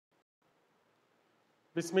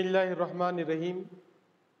Bismillahirrahmanirrahim.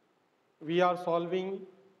 We are solving,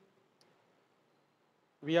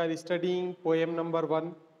 we are studying poem number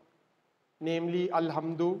 1, namely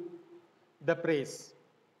Alhamdu, the praise.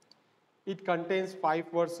 It contains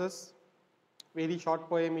 5 verses, very short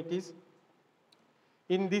poem it is.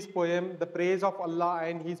 In this poem, the praise of Allah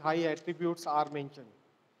and His high attributes are mentioned.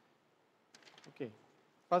 Okay.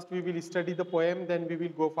 First we will study the poem, then we will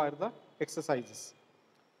go for the exercises.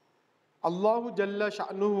 Allahu Jalla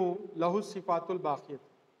Sha'nuhu Lahu Sifatul Baqiyat.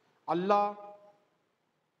 Allah,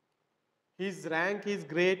 His rank is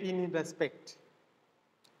great in respect.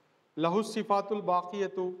 Lahu Sifatul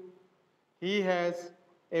Baqiyatu, He has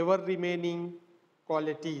ever remaining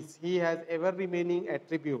qualities, He has ever remaining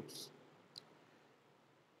attributes.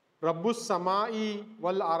 Rabbus Samai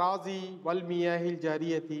wal Arazi wal Miyahil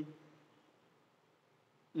Jariyati,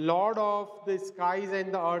 Lord of the skies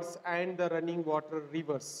and the earths and the running water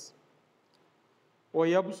rivers.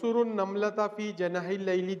 وَيَبْصُرُ النَّمْلَةَ فِي جَنَاحِ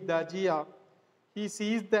اللَّيْلِ الدَّاجِيَةِ, He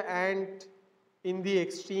sees the ant in the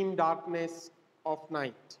extreme darkness of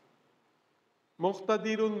night.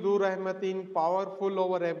 مُقْتَدِرٌ ذُو رَحْمَةٍ, powerful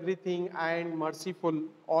over everything and merciful,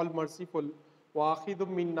 all merciful. وَآخِذٌ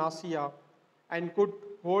مِّن نَاصِيَةٍ, and could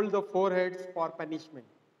hold the foreheads for punishment.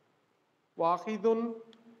 وَآخِذٌ,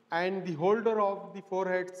 and the holder of the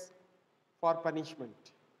foreheads for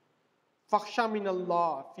punishment. فَخْشَ مِنَ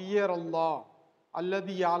اللَّهِ, fear Allah.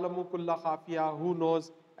 Alladhi ya'lamu kulla khafiya, who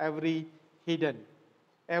knows every hidden,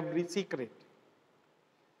 every secret.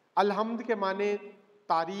 अलहम्द के माने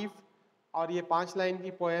तारीफ, और ये 5 line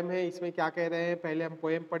की poem है. इसमें क्या कह रहे हैं, पहले हम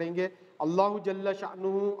पोएम पढ़ेंगे. अल्लाहु जल्ला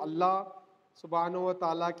शानुहु, अल्लाह सुब्हानहु व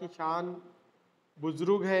तआला की शान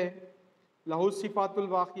बुजुर्ग है. लहू सिफातुल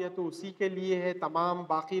बाक़ियत, उसी के लिए है तमाम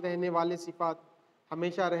बाकी रहने वाले सिफात,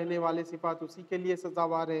 हमेशा रहने वाले सिफात उसी के लिए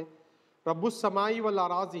सजावार है. रब्बुस समाई वल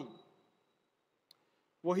अराज़ी,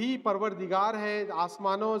 वही परवरदिगार है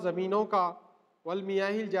आसमानों ज़मीनों का. वल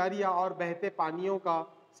मियाहिल जारिया, और बहते पानियों का,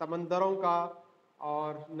 समंदरों का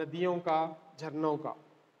और नदियों का, झरनों का.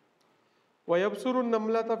 वयबसुरुन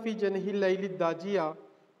नमलत फ़ी जनहिल लैलिद दाजिया,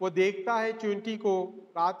 वो देखता है चींटी को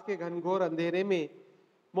रात के घनघोर अंधेरे में.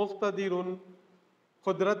 मुख्तदिरुन,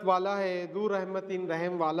 कुदरत वाला है. ज़ू रहमतिन,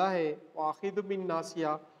 रहम वाला है. वाखिद बिन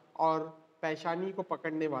नासिया, और पेशानी को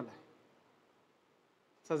पकड़ने वाला है,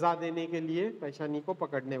 सज़ा देने के लिए पेशानी को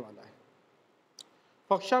पकड़ने वाला है.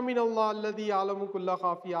 फ़ख्शा मिन अल्लाह अल्लज़ी यालमु कुल्ला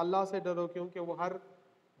खाफिया, अल्लाह से डरो क्योंकि वो हर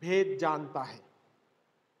भेद जानता है.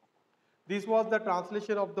 This was the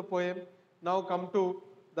translation of the poem. Now come to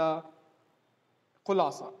the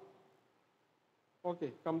खुलासा. ओके,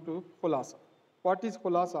 कम टू खुलासा. व्हाट इज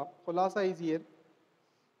खुलासा? खुलासा is here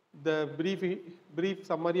the brief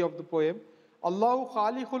summary of the poem. Allahu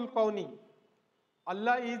khaliqul kauni,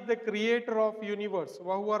 Allah is the creator of universe.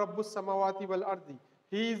 Wa huwa rabbus samawati wal ardi,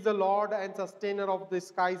 He is the Lord and sustainer of the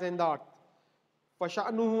skies and the earth. Fa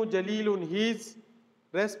sha'nuhu jalilun, His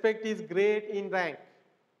respect is great in rank.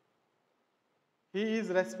 He is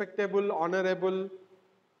respectable, honorable,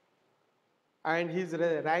 and His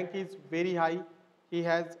rank is very high. He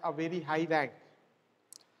has a very high rank.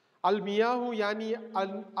 Al miyahu yani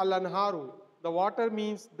al anharu, the water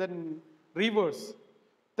means the rivers.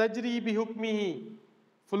 Tajri bi hukmihi,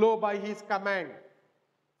 flow by His command.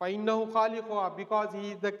 فَإِنَّهُ خَالِقُهَا, because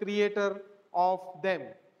He is the creator of them.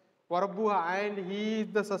 وَرَبُّهَا, and He is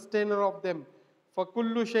the sustainer of them.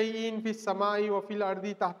 فَكُلُّ شَيْءٍ فِي السَّمَاءِ وَفِي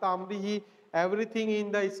الْأَرْضِ تَحْتَ أَمْرِهِ, everything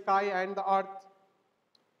in the sky and the earth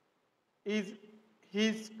is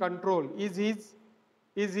His control, is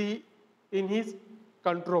He in His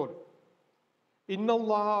control. Inna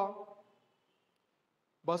Allah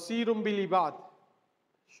basirum bil ibad,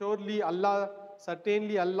 surely Allah,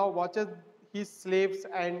 certainly Allah watches His slaves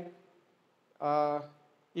and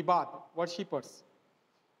ibad, worshippers.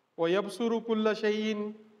 وَيَبْصُرُ كُلَّ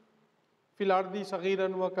شَيْءٍ فِي الْأَرْضِ صَغِيرًا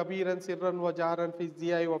وَكَبِيرًا سِرًّا وَجَهْرًا فِي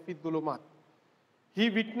الضِّيَاءِ وَفِي الظُّلُمَاتِ. He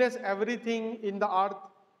witnesses everything in the earth,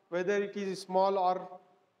 whether it is small or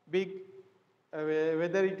big,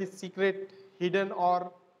 whether it is secret, hidden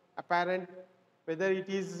or apparent, whether it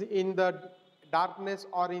is in the darkness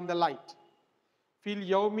or in the light. Fil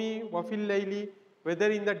yawmi wa fil layli,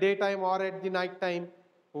 whether in the daytime or at the night time.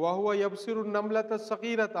 Wa huwa yabsiru namlata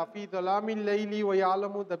saghirata fi dhalamil layli wa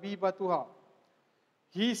ya'lamu dabibatuha.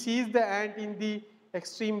 He sees the ant in the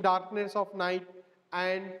extreme darkness of night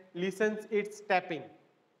and listens its tapping.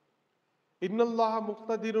 Inna Allah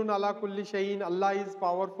muqtadirun ala kulli shay'in, Allah is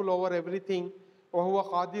powerful over everything. Wa huwa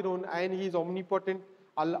qadirun, and He is omnipotent.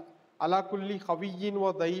 Ala kulli khawiyyin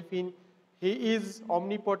wa daifin, He is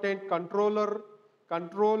omnipotent,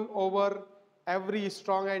 control over every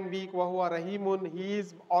strong and weak. Wa huwa rahimun, He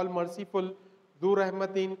is all merciful. ذو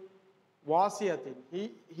رحمة واسعة.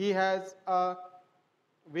 He has a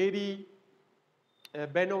very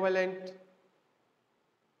benevolent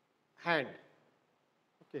hand.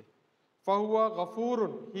 Okay. فهو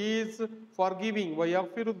غفور, he is forgiving.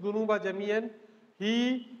 ويغفر الذنوب جميعا,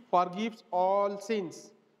 he forgives all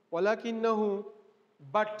sins. ولكنه,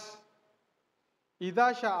 but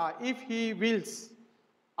إذا شاء, if he wills,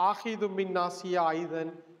 آخذ من ناصية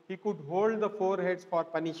أيضا, he could hold the foreheads for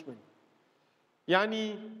punishment.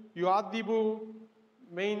 Yani yu'adibu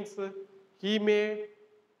means he may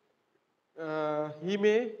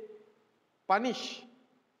punish.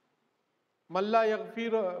 Malla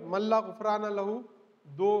ghufrana lahu,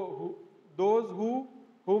 those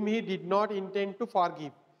whom he did not intend to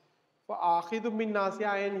forgive. فَآخِذُ مِن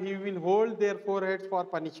نَاسِيَا, and he will hold their foreheads for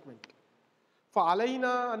punishment.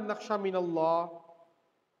 فَعَلَيْنَا أَن نَخْشَى مِنَ اللَّهِ,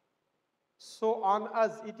 so on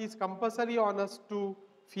us, it is compulsory on us to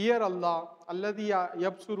fear Allah, الَّذِي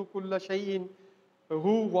يَبْصُرُ كُلَّ شَيْءٍ,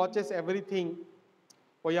 who watches everything,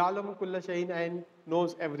 وَيَعْلَمُ كُلَّ شَيْءٍ, and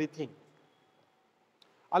knows everything.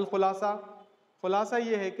 Al-Khulasa, खुलासा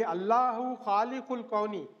ये है कि अल्लाहु खालिकुल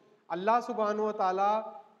कौनी, अल्लाह सुब्हानहु व तआला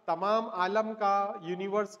तमाम आलम का,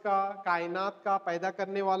 यूनिवर्स का, कायनात का पैदा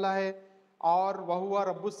करने वाला है, और वहुवा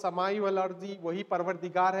रब्बुस समाई वल अर्ज़ी, वही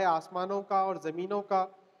परवरदिगार है आसमानों का और ज़मीनों का।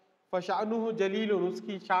 फ़शानुहु जलीलुन,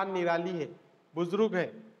 उसकी शान निराली है, बुजुर्ग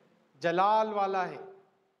है, जलाल वाला है।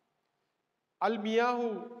 अलमियाहु,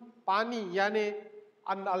 पानी यानी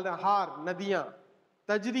अनहार, नदियाँ,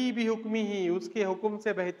 तजरी भी हुक्मी ही, उसके हुक्म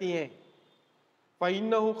से बहती हैं।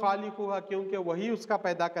 फ़इन्नहु खालिकुहा, क्योंकि वही उसका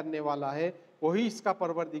पैदा करने वाला है, वही इसका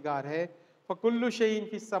परवरदिगार है। फ़कुल्लु शैइन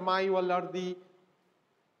फ़िस समाई वल अर्दी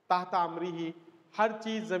तहत अमरिही, हर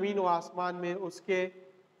चीज़ ज़मीन व आसमान में उसके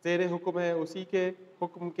ज़ेरे हुक्म है, उसी के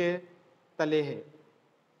हुक्म के तले है।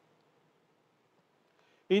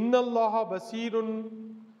 इन्नल्लाह बसीरुन,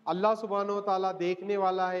 अल्लाह सुब्हानहु व तआला देखने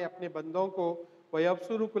वाला है अपने बंदों को।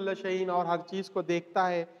 वयब्सुरु कुल्ल शैइन, और हर चीज़ को देखता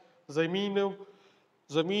है,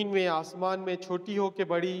 ज़मीन में, आसमान में, छोटी हो के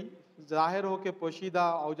बड़ी, ज़ाहिर हो के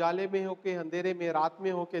पोशीदा, उजाले में हो के अंधेरे में, रात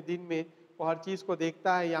में हो के दिन में, वो हर चीज़ को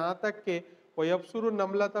देखता है। यहाँ तक कि वयब्सुरु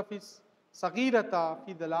नमलता फ़ी सगीरता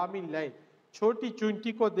फ़ी ज़लामिल लैल, छोटी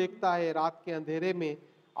चूंटी को देखता है रात के अंधेरे में,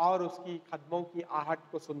 और उसकी कदमों की आहट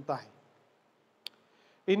को सुनता है।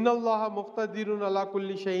 इन्नल्लाह मुक़्तदिरुन अला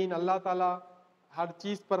कुल्ली शैइन, अल्लाह ताला हर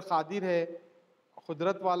चीज़ पर क़ादिर है,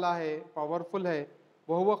 कुदरत वाला है, पावरफुल है।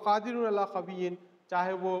 वहुवा क़ादिरुन अला ख़वीय्यिन,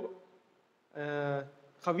 चाहे वो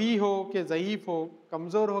ख़वी हो के ज़ईफ़ हो,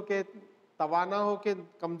 कमज़ोर हो के तवाना हो के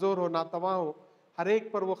कमज़ोर हो, नातवा हो, हर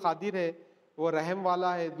एक पर वो क़ादिर है। वो रहम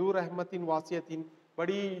वाला है, ज़ू रहमतिन वासियतिन,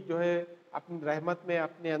 बड़ी जो है अपनी रहमत में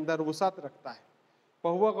अपने अंदर वुसअत रखता है।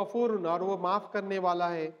 वहुवा गफ़ूरुन, और वो माफ़ करने वाला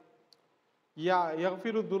है। या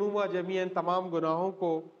यग़फ़िरु दुनूबा जमीअन, तमाम गुनाहों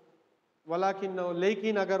को। वलाकिन,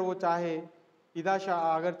 लेकिन अगर वो चाहे, इदा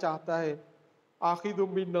शाअ, अगर चाहता है,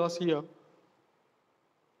 आखिदुम बिन नासिया,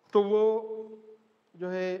 तो वो जो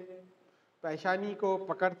है पेशानी को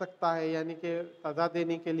पकड़ सकता है, यानी कि सज़ा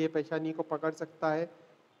देने के लिए पेशानी को पकड़ सकता है।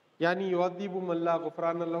 यानी युअद्दिबु मन ला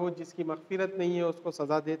गुफ़रान लहू, जिसकी मग़फ़िरत नहीं है उसको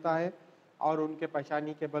सज़ा देता है, और उनके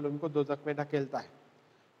पेशानी के बल उनको दोज़ख में ढकेलता है।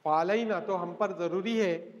 फ़अलैना, तो हम पर ज़रूरी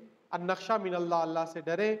है, अन नख़्शा मिनल्लाह, अल्लाह से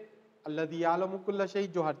डरे, अल्लज़ी यअलमु कुल्ल शै,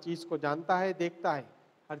 जो हर चीज़ को जानता है, देखता है,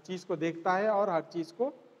 हर चीज़ को देखता है और हर चीज़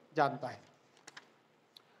को जानता है।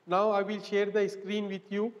 Now I will share the screen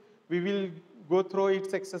with you. We will go through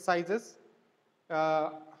its exercises.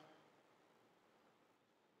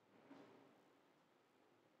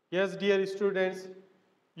 Yes, dear students,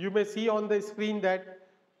 you may see on the screen that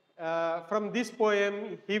from this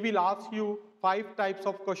poem, he will ask you 5 types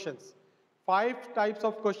of questions. 5 types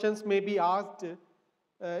of questions may be asked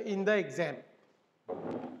in the exam.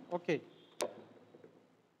 Okay.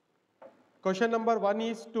 Question number 1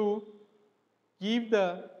 is to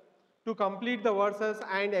complete the verses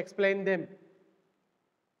and explain them.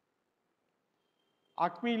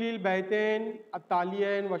 Akmilil baytain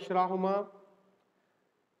at-taliyain washrahuma.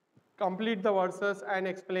 Complete the verses and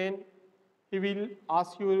explain. He will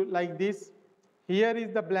ask you like this. Here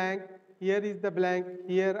is the blank, here is the blank,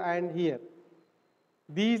 here and here.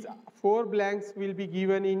 These 4 blanks will be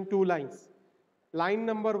given in 2 lines. Line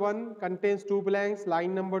number 1 contains 2 blanks,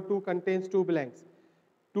 line number 2 contains 2 blanks.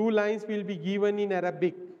 2 lines will be given in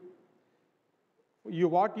Arabic.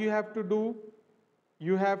 What you have to do,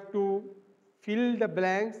 you have to fill the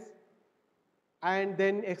blanks and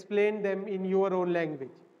then explain them in your own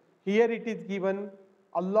language. Here it is given,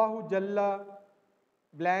 Allahu Jalla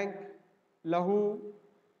blank, Lahu,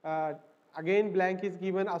 again blank is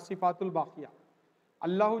given, As-Sifatul Baqiya.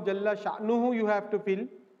 Allahu Jalla Sha'nuhu you have to fill,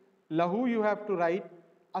 lahu you have to write,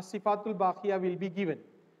 as-sifatul baqiya will be given.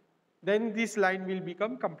 Then this line will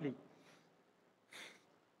become complete.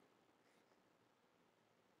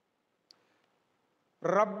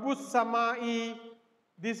 Rabbus samai,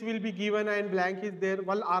 this will be given and blank is there.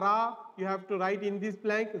 Wal ara, you have to write in this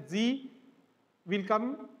blank. Z will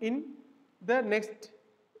come in the next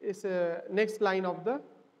line of the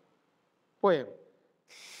poem.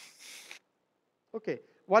 Okay.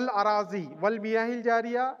 Wal arazi, wal miyahil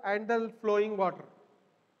jariya, and the flowing water.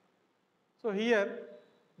 So here,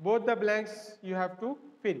 both the blanks you have to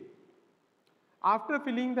fill. After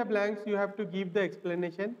filling the blanks, you have to give the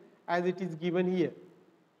explanation as it is given here.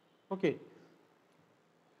 Okay.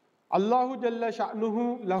 Allahu Jalla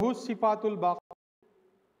Sha'nuhu lahu sifatul baqi.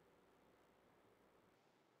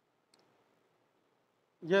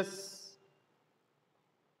 Yes.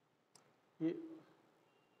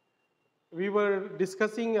 We were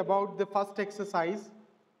discussing about the first exercise.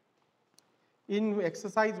 In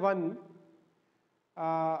exercise 1,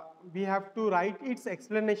 we have to write its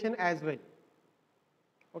explanation as well.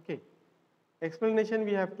 Okay. Explanation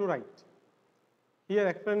we have to write. Here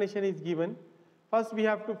explanation is given. First we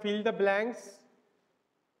have to fill the blanks,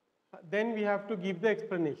 then we have to give the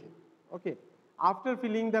explanation. Okay. After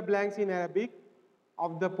filling the blanks in Arabic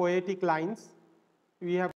of the poetic lines,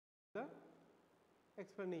 we have the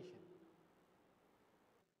explanation.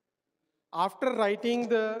 After writing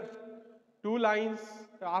the 2 lines,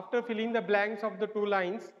 after filling the blanks of the 2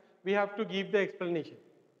 lines, we have to give the explanation.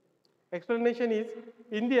 Explanation is,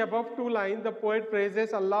 in the above 2 lines, the poet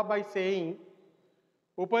praises Allah by saying,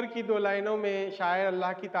 ऊपर की 2 लाइनों में शायर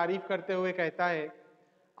अल्लाह की तारीफ करते हुए कहता है,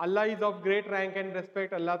 अल्लाह is of great rank and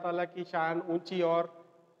respect, अल्लाह ताला की शान ऊंची और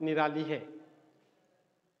निराली है.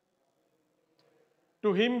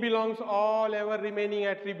 To him belongs all ever remaining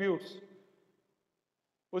attributes,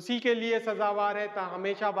 उसी के लिए सजावार है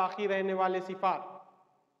हमेशा बाकी रहने वाले सिफात.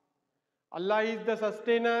 अल्लाह is the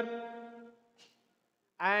sustainer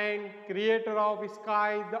and creator of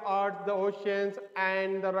sky, the earth, the oceans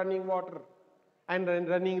and the running water and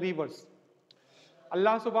running rivers.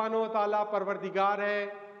 अल्लाह सुब्हानो व ताला परवरदिगार है,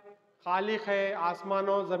 खालिक है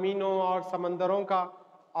आसमानों, ज़मीनों और समंदरों का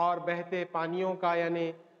और बहते पानियों का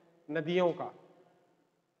यानी नदियों का.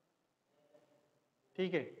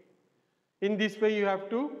 ठीक है. In this way you have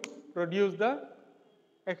to produce the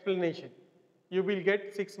explanation. You will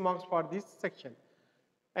get 6 marks for this section.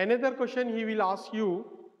 Another question he will ask you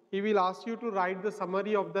to write the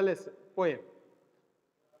summary of the lesson poem.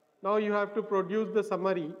 Now you have to produce the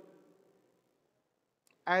summary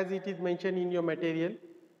as it is mentioned in your material.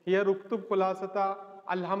 Here uktub khulasata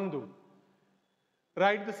alhamdu.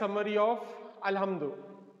 Write the summary of alhamdu.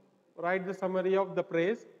 Write the summary of the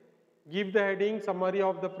praise. Give the heading summary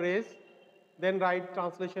of the praise. Then write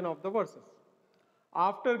translation of the verses.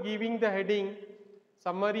 After giving the heading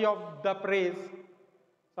summary of the praise,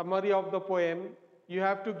 summary of the poem, you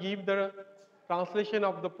have to give the translation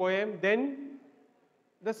of the poem, then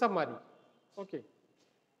the summary. Okay.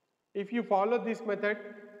 If you follow this method,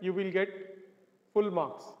 you will get full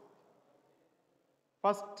marks.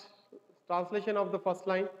 First translation of the first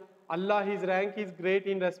line, Allah, his rank is great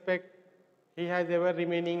in respect, he has ever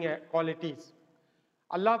remaining qualities.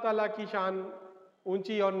 अल्लाह ताला की शान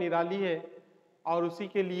ऊंची और निराली है और उसी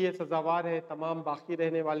के लिए सजावार है तमाम बाकी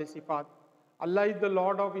रहने वाले सिफात. Allah is the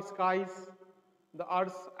Lord of skies, the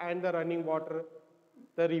earth and the running water,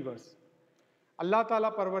 the rivers. अल्लाह ताला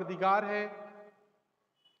परवरदिगार है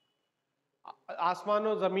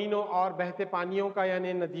आसमानों, ज़मीनों और बहते पानियों का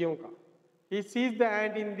यानी नदियों का. He sees the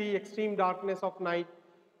ant in the extreme darkness of night.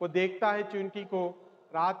 वो देखता है चींटी को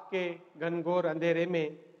रात के घनघोर अंधेरे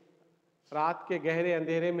में, रात के गहरे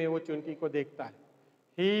अंधेरे में वो चींटी को देखता है.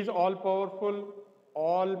 He is all powerful,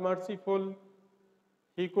 all merciful.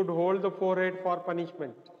 He could hold the forehead for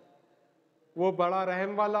punishment. वो बड़ा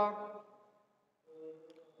रहम वाला,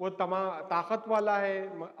 वो ताकत वाला है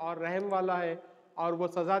और रहम वाला है और वो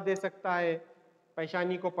सज़ा दे सकता है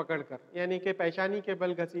पेशानी को पकड़कर, यानी कि पेशानी के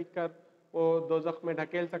बल घसीट कर वो दोज़ख में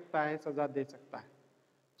ढकेल सकता है, सज़ा दे सकता है.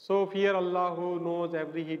 सो fear Allah who knows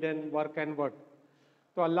every hidden work and word.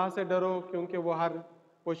 तो अल्लाह से डरो क्योंकि वो हर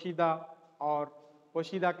पोशीदा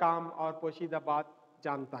काम और पोशीदा बात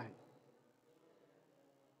जानता है.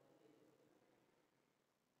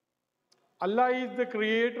 अल्लाह is the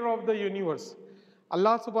creator of the universe.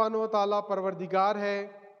 अल्लाह सुब्हानो व ताला परवरदिगार है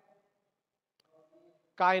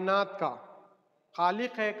कायनात का,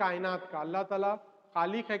 खालिक है कायनात का. अल्लाह ताला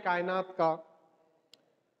खालिक है कायनात का.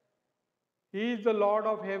 He is the Lord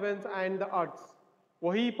of heavens and the earth.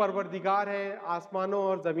 वही परवरदिगार है आसमानों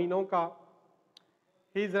और ज़मीनों का.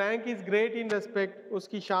 His rank is great in respect.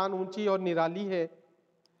 उसकी शान ऊंची और निराली है.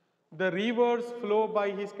 The rivers flow by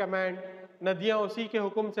his command. नदियाँ उसी के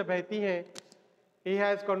हुक्म से बहती हैं. He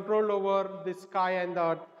has control over the sky and the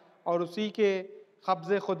earth. और उसी के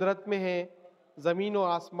कब्ज़े खुदरत में है ज़मीन और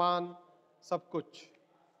आसमान सब कुछ.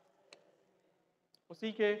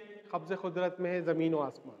 उसी के कब्ज़े खुदरत में है ज़मीन और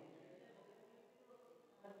आसमान.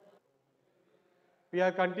 We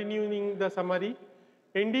are continuing the summary.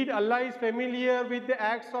 Indeed, Allah is familiar with the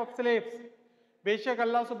acts of slaves. बेशक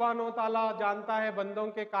अल्लाह सुब्हानहू व तआला जानता है बंदों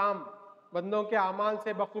के काम, बंदों के अमाल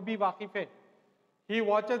से बखूबी वाकिफ़ है. He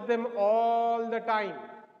watches them all the time.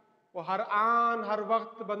 वो हर आन हर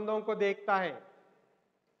वक्त बंदों को देखता है.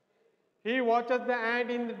 He watches the ant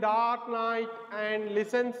in the dark night and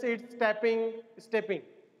listens its stepping.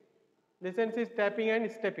 Listens its tapping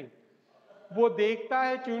and stepping. वो देखता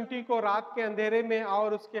है चूंटी को रात के अंधेरे में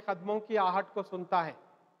और उसके कदमों की आहट को सुनता है.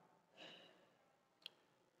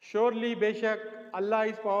 Surely बेशक अल्लाह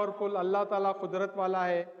इज पावरफुल, अल्लाह ताला कुदरत वाला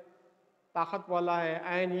है, ताकत वाला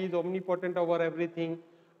है. And he is omnipotent over everything.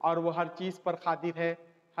 और वो हर चीज़ पर कादिर है,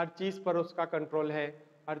 हर चीज़ पर उसका कंट्रोल है,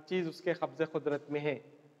 हर चीज़ उसके कब्ज़े कुदरत में है.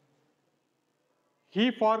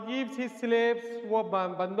 He forgives his slaves. वो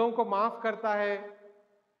बंदों को माफ़ करता है.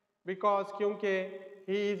 Because क्योंकि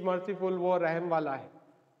he is merciful, वो रहम वाला है.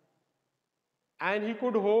 And he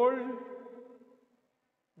could hold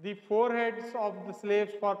the foreheads of the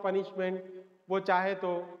slaves for punishment. वो चाहे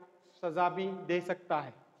तो सजा भी दे सकता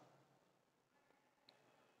है.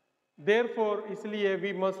 Therefore इसलिए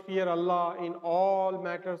we must fear Allah in all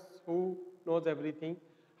matters who knows everything.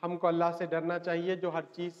 हमको अल्लाह से डरना चाहिए जो हर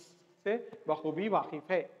चीज़ से बखूबी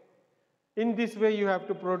वाकिफ़ है. In this way you have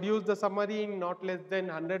to produce the summary in not less than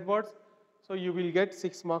 100 words. So you will get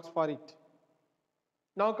 6 marks for it.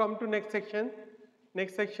 Now come to next section.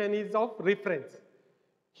 Next section is of reference.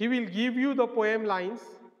 He will give you the poem lines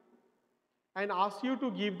and ask you to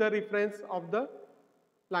give the reference of the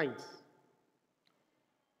lines.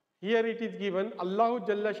 Here it is given, Allahu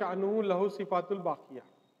Jalla Sha'nuhu lahu sifatul baqiyah.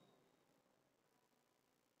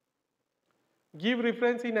 Give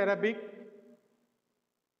reference in Arabic.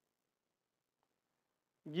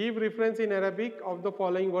 Give reference in Arabic of the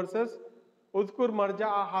following verses. उज़कुर मरजा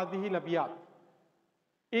हादिही लबियात.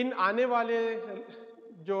 इन आने वाले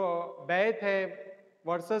जो बैत है,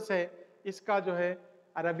 versus है, इसका जो है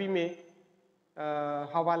अरबी में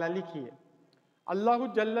हवाला लिखिए. अल्लाहु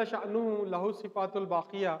जल्ल शानुहु लहु सिफातुल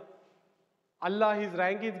बाक़िया. अल्लाह his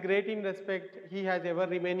rank is great in respect, he has ever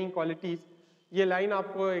remaining qualities. ये लाइन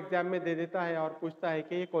आपको एग्जाम में दे देता है और पूछता है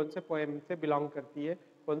कि ये कौन से पोएम से बिलोंग करती है,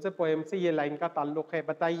 कौन से पोएम से ये लाइन का ताल्लुक़ है,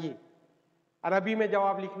 बताइए. अरबी में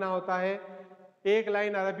जवाब लिखना होता है. एक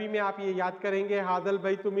लाइन अरबी में आप ये याद करेंगे, हादल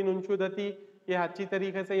बैतु मिन उनशुदती. ये अच्छी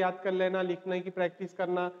तरीके से याद कर लेना, लिखने की प्रैक्टिस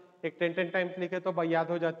करना. एक 10 टाइम्स लिखे तो याद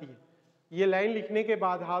हो जाती है. ये लाइन लिखने के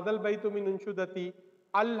बाद हादल बैतु मिन उनशुदती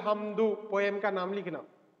अलहम्दु पोएम का नाम लिखना.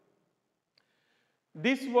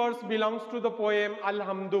 This verse belongs to the poem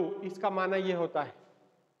अलहम्दु. इसका माना ये होता है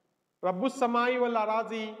रब्बुस समाई वल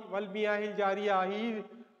अराज़ी वल मियाहिल जारिया. ही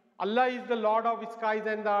अल्लाह is the Lord of skies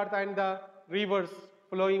and the earth and the rivers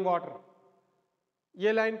flowing water.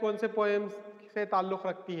 ये लाइन कौन से पोएम्स से ताल्लुक़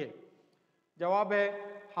रखती है? जवाब है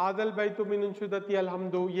हादल बैतु मिन उनशुदती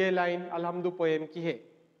अलहम्दु. ये लाइन अलहम्दु पोएम की है.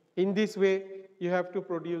 In this way you have to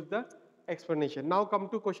produce the explanation. Now come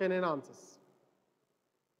to question and answers.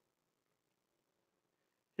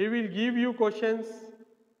 He will give you questions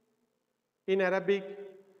in Arabic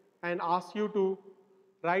and ask you to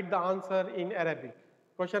write the answer in Arabic.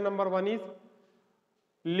 Question number 1 is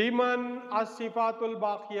Liman as-sifatul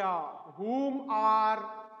baqiya. Whom are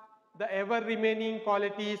the ever remaining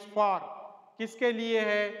qualities for? किसके लिए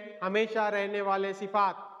है हमेशा रहने वाले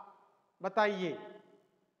सिफात? बताइए.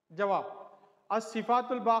 जवाब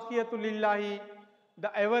as-sifatul baqiyatu lillahi.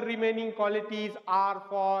 The ever remaining qualities are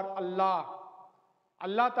for Allah.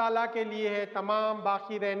 अल्लाह ताला के लिए है तमाम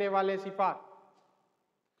बाकी रहने वाले सिफात.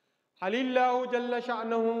 हलिल्लाहु जल्ल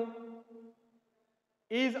शाअनुहु.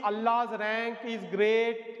 Is Allah's rank is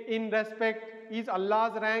great in respect? Is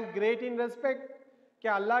Allah's rank great in respect?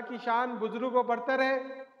 क्या अल्लाह की शान बुजुर्ग व बरतर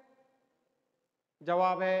है?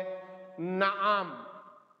 जवाब है नाम.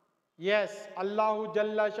 Yes, Allahu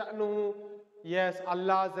Jalla Sha'nuhu. Yes,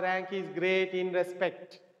 Allah's rank is great in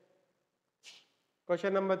respect.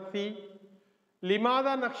 Question number 3.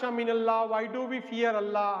 लिमादा नक्शा मिन अल्लाह. Why do we fear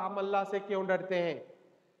Allah? हम अल्लाह से क्यों डरते हैं?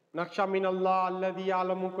 नक्शा मिन अल्लाह अल्लज़ी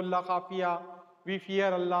यालमु कुल्ला खाफिया. We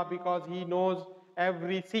fear Allah because He knows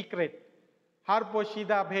every secret. हर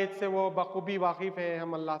पोशीदा भेद से वो बखूबी वाकिफ है.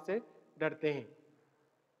 हम अल्लाह से डरते हैं.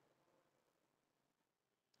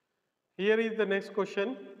 Here is the next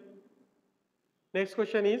question. Next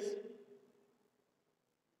question is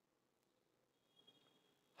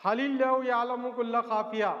हलिल्लाहु यालमु कुल्ला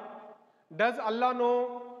खाफिया, does Allah know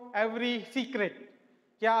every secret,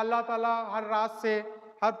 क्या अल्लाह ताला हर राज से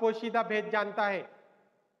हर पोशीदा भेद जानता है?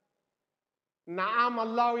 नाम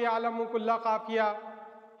अल्लाह यालमु कुल्ला खाफिया,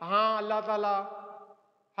 हाँ अल्लाह ताला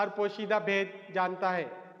हर पोशीदा भेद जानता है।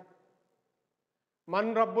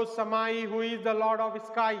 मन रब्बुस समाई, who is the Lord of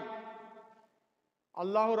sky,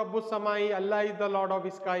 अल्लाह रब्बुस समाई, अल्लाह is the Lord of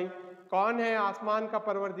sky, कौन है आसमान का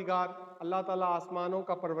परवरदिगार? अल्लाह ताला आसमानों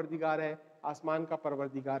का परवरदिगार है, आसमान का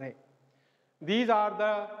परवरदिगार है। These are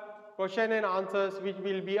the question and answers which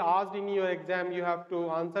will be asked in your exam. You have to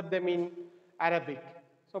answer them in Arabic.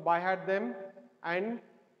 So by heart them and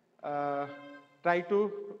try to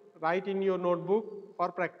write in your notebook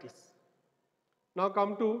for practice. Now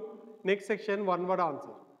come to next section, one word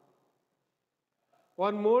answer.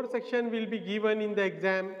 One more section will be given in the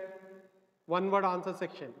exam, one word answer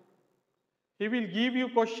section. He will give you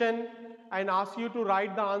question and ask you to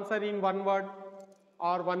write the answer in one word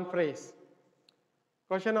or one phrase.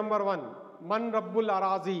 Question number 1, Man Rabbul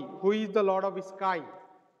Arazi, who is the Lord of sky?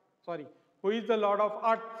 Sorry, who is the Lord of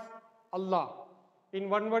earth? Allah. In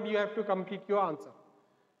one word you have to complete your answer.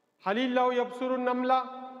 Halillahu yabsurun namla,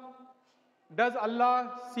 does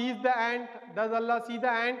Allah sees the ant? Does Allah see the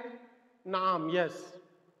ant? Naam, yes.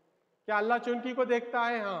 क्या अल्लाह चुनकी को देखता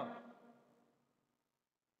है? हाँ.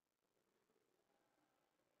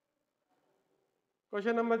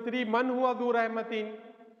 Question number 3, Man huwa dhu rahmatin,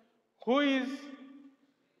 who is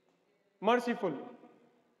merciful?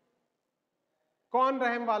 कौन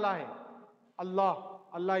रहम वाला है? अल्लाह,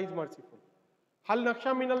 अल्लाह is merciful. हल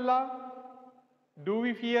नक्शा मिन अल्लाह, do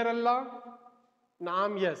we fear Allah?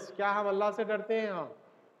 नाम, yes. क्या हम अल्लाह से डरते हैं? हाँ.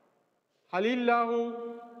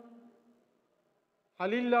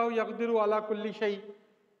 हलिल्लाहु यक़दिरु अला कुल्ली शै,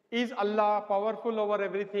 is Allah powerful over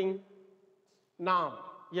everything? नाम,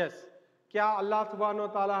 yes. क्या अल्लाह सुब्हानो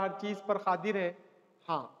ताला हर चीज पर कादिर है?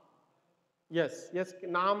 हाँ, yes. yes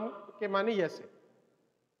नाम के माने yes है.